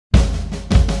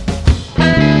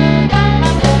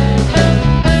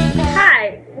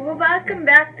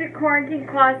to Quarantine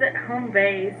Closet Home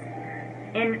Base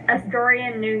in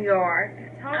Astoria, New York.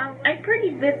 I'm pretty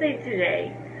busy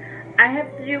today. I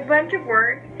have to do a bunch of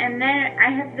work, and then I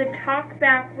have to talk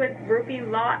back with Ruby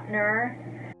Lautner.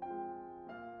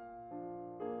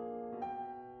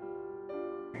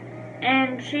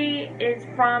 And she is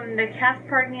from the Cast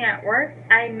Party Network.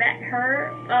 I met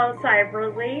her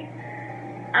cyberly.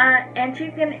 And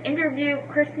she's going to interview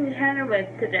Kristen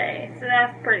Chenoweth today, so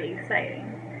that's pretty exciting.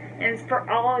 And it's for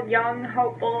all young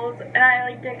hopefuls, and I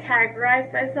like to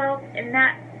categorize myself in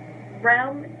that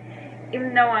realm,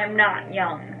 even though I'm not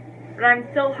young. But I'm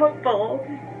still hopeful.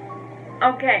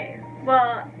 Okay,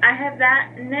 well, I have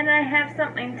that, and then I have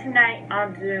something tonight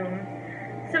on Zoom.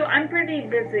 So I'm pretty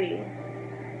busy.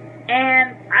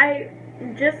 And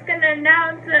I'm just gonna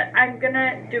announce that I'm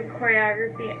gonna do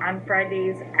choreography on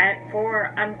Fridays at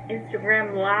 4 on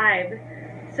Instagram Live.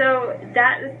 So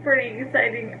that is pretty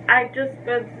exciting. I just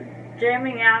was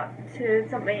jamming out to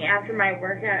something after my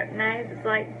workout, and I was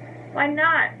like, why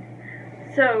not?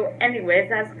 So anyways,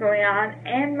 that's going on.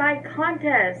 And my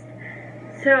contest.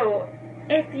 So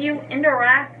if you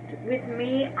interact with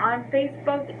me on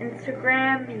Facebook,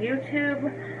 Instagram,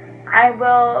 YouTube, I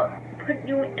will put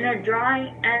you in a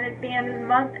drawing, and at the end of the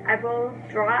month I will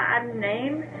draw out a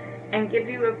name and give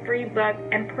you a free book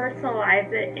and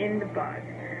personalize it in the book.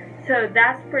 So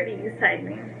that's pretty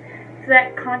exciting. So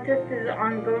that contest is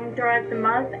ongoing throughout the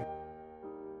month.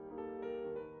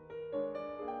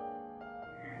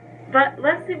 But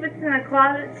let's see what's in the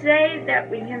closet today that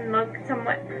we can look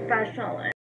somewhat professional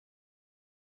in.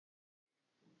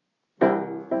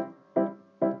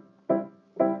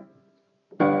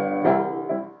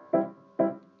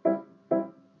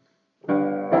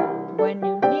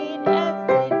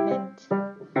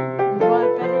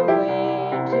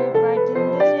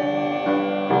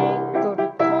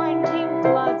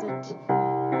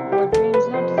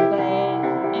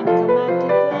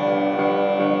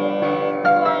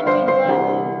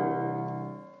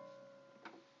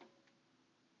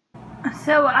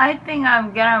 So I think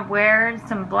I'm gonna wear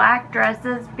some black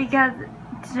dresses because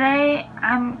today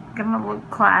I'm gonna look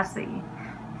classy.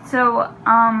 So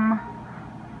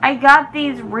I got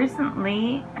these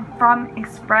recently from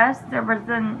Express. There was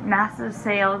a massive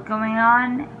sale going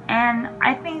on, and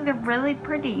I think they're really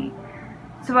pretty.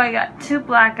 So I got 2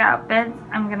 black outfits.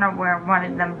 I'm gonna wear one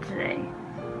of them today.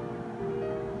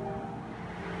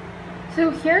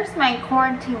 So here's my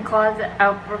quarantine closet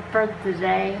outfit for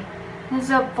today. This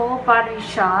is a full body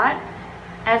shot.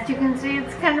 As you can see,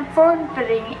 it's kind of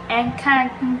form-fitting and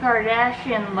kind of Kim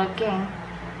Kardashian looking.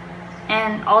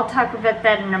 And I'll talk about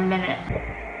that in a minute.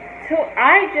 So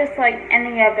I, just like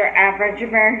any other average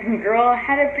American girl,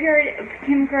 had a period of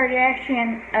Kim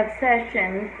Kardashian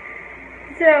obsession.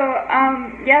 So,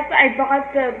 yes, I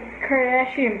bought the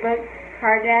Kardashian book,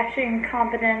 Kardashian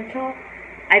Confidential.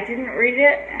 I didn't read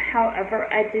it, however,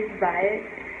 I did buy it.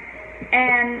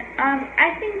 And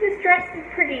I think this dress is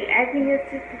pretty. I think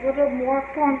it's just a little more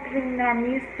form-fitting than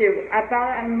I'm used to. I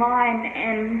bought it online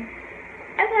and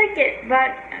I like it,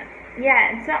 but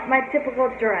yeah, it's not my typical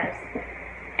dress.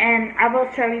 And I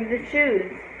will show you the shoes.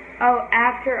 Oh,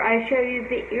 after I show you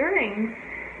the earrings.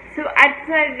 So I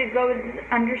decided to go with this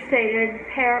understated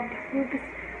pair of hoops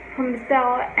from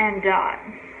Stella and Dot.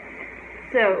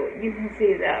 So you can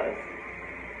see those.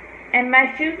 And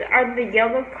my shoes are the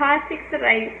yellow classics that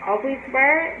I always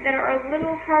wear that are a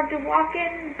little hard to walk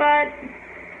in, but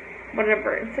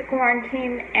whatever, it's a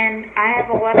quarantine and I have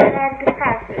a lot of time to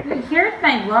practice. Here's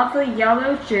my lovely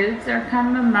yellow shoes. They're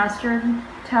kind of a mustard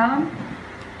tone,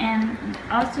 and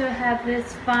also have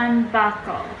this fun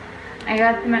buckle. I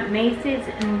got them at Macy's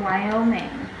in Wyoming.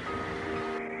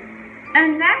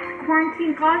 And that's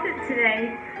Quarantine Closet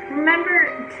today.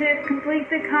 Remember to complete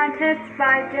the contest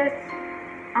by just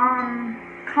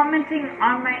commenting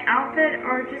on my outfit,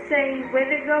 or just saying, way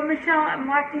to go, Michelle, I'm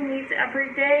watching these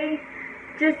every day.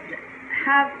 Just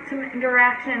have some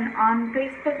interaction on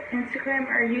Facebook, Instagram,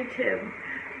 or YouTube,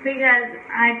 because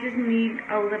I just need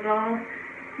a little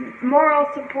moral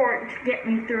support to get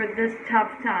me through this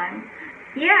tough time.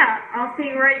 Yeah, I'll see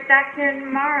you right back here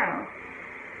tomorrow.